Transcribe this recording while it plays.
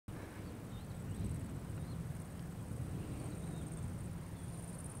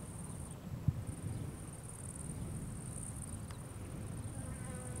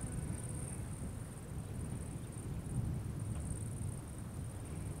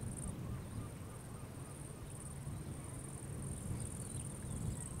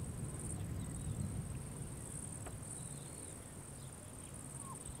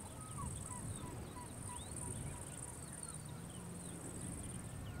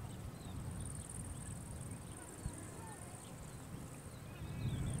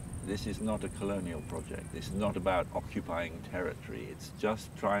this is not a colonial project. This is not about occupying territory. It's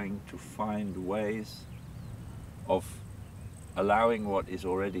just trying to find ways of allowing what is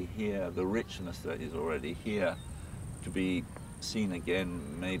already here, the richness that is already here, to be seen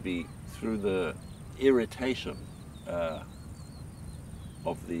again, maybe through the irritation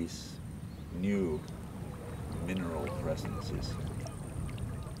of these new mineral presences.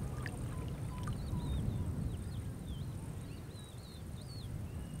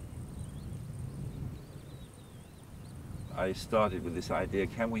 I started with this idea,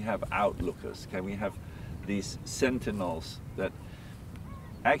 can we have outlookers? Can we have these sentinels that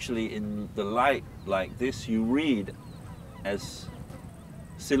actually in the light like this you read as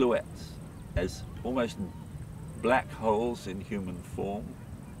silhouettes, as almost black holes in human form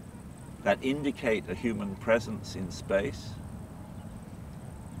that indicate a human presence in space,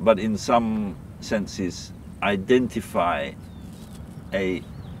 but in some senses identify a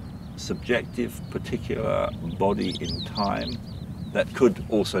subjective particular body in time that could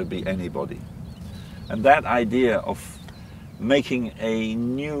also be anybody. And that idea of making a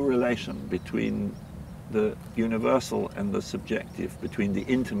new relation between the universal and the subjective, between the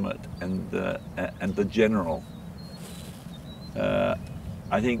intimate and the general,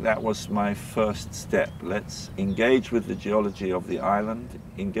 I think that was my first step. Let's engage with the geology of the island,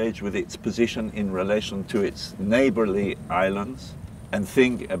 engage with its position in relation to its neighborly islands, and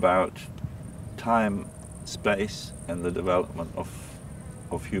think about time, space, and the development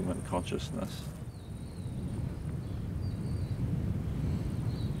of human consciousness.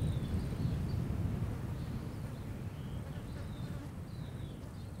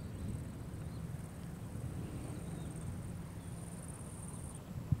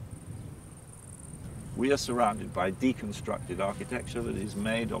 We are surrounded by deconstructed architecture that is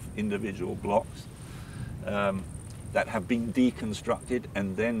made of individual blocks that have been deconstructed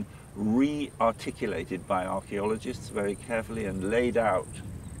and then re-articulated by archaeologists very carefully and laid out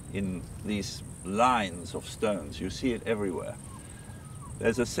in these lines of stones. You see it everywhere.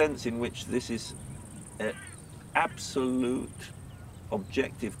 There's a sense in which this is an absolute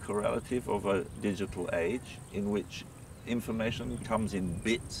objective correlative of a digital age in which information comes in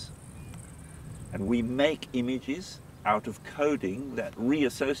bits, and we make images out of coding that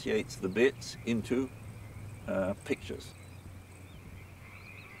reassociates the bits into pictures.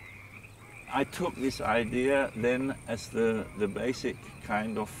 I took this idea then as the basic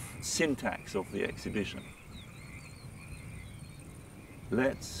kind of syntax of the exhibition.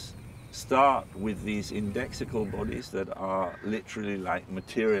 Let's start with these indexical bodies that are literally like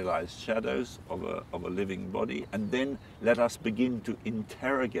materialized shadows of a living body, and then let us begin to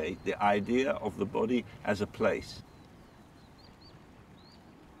interrogate the idea of the body as a place.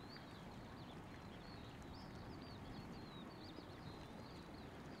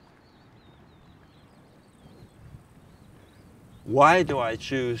 Why do I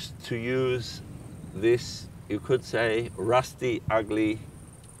choose to use this, you could say, rusty, ugly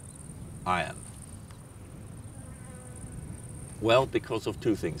iron? Well, because of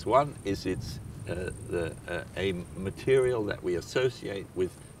two things. One is it's a material that we associate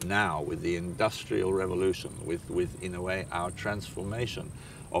with now, with the Industrial Revolution, with in a way our transformation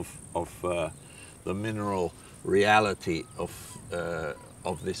of the mineral reality of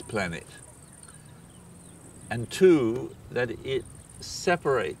this planet. And two, that it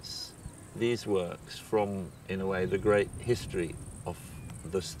separates these works from, in a way, the great history of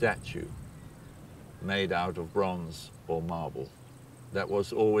the statue made out of bronze or marble. That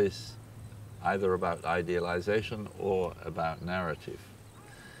was always either about idealization or about narrative.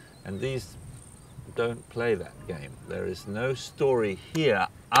 And these don't play that game. There is no story here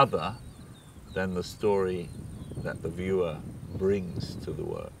other than the story that the viewer brings to the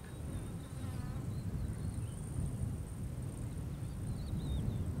work.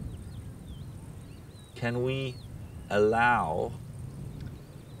 Can we allow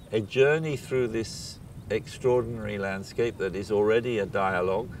a journey through this extraordinary landscape that is already a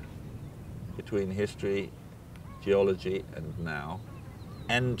dialogue between history, geology, and now,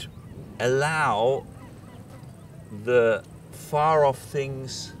 and allow the far-off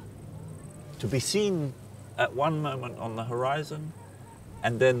things to be seen at one moment on the horizon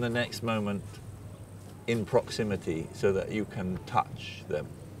and then the next moment in proximity so that you can touch them?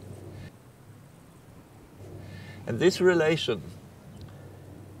 And this relation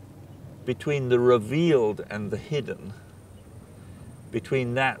between the revealed and the hidden,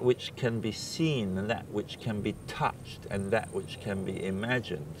 between that which can be seen and that which can be touched and that which can be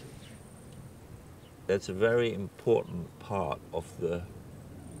imagined, that's a very important part of the,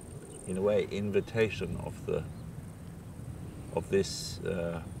 in a way, invitation of of this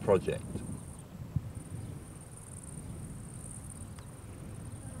project.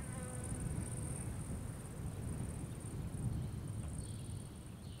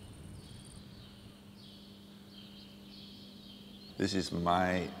 This is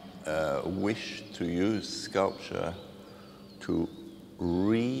my wish to use sculpture to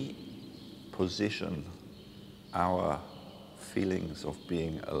reposition our feelings of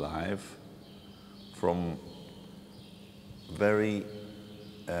being alive from very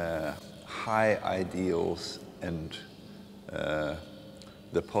high ideals and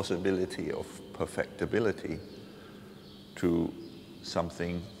the possibility of perfectibility to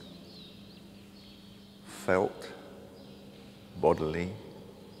something felt, bodily,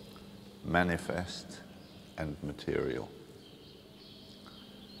 manifest and material.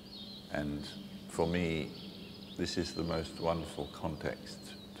 And for me, this is the most wonderful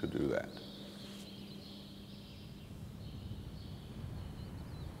context to do that.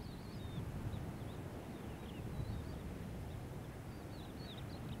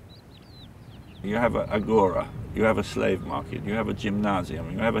 You have an agora, you have a slave market, you have a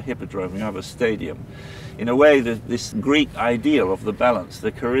gymnasium, you have a hippodrome, you have a stadium. In a way, this Greek ideal of the balance,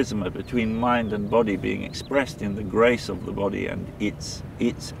 the charisma between mind and body being expressed in the grace of the body and its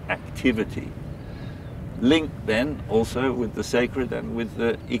activity. Linked then also with the sacred and with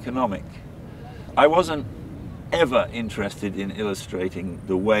the economic. I wasn't ever interested in illustrating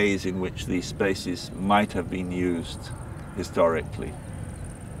the ways in which these spaces might have been used historically.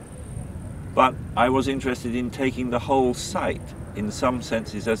 But I was interested in taking the whole site, in some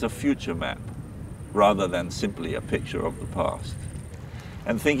senses, as a future map, rather than simply a picture of the past.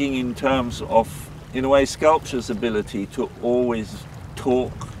 And thinking in terms of, in a way, sculpture's ability to always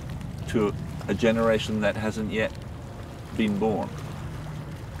talk to a generation that hasn't yet been born.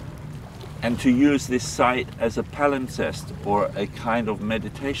 And to use this site as a palimpsest or a kind of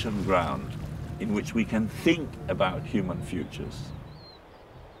meditation ground in which we can think about human futures.